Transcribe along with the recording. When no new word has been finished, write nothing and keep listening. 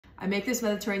I make this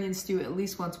Mediterranean stew at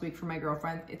least once a week for my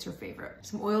girlfriend. It's her favorite.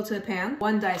 Some oil to the pan,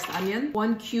 1 diced onion,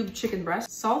 1 cubed chicken breast,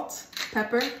 salt,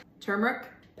 pepper, turmeric,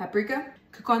 paprika.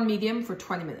 Cook on medium for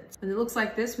 20 minutes. When it looks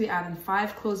like this, we add in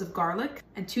 5 cloves of garlic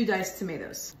and 2 diced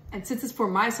tomatoes. And since it's for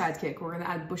my sidekick, we're gonna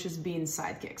add Bush's beans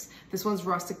sidekicks. This one's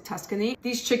rustic Tuscany.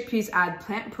 These chickpeas add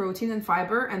plant protein and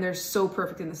fiber, and they're so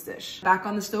perfect in this dish. Back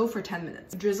on the stove for 10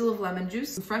 minutes. A drizzle of lemon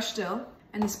juice, some fresh dill,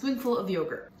 and a spoonful of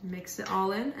yogurt. Mix it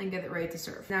all in and get it ready to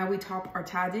serve. Now we top our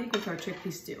tahdig with our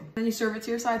chickpea stew. Then you serve it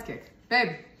to your sidekick.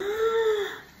 Babe.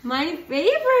 My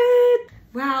favorite.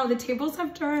 Wow, the tables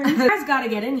have turned. You guys gotta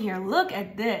get in here. Look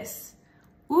at this.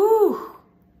 Ooh,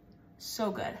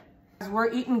 so good. We're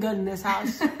eating good in this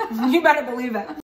house. You better believe it.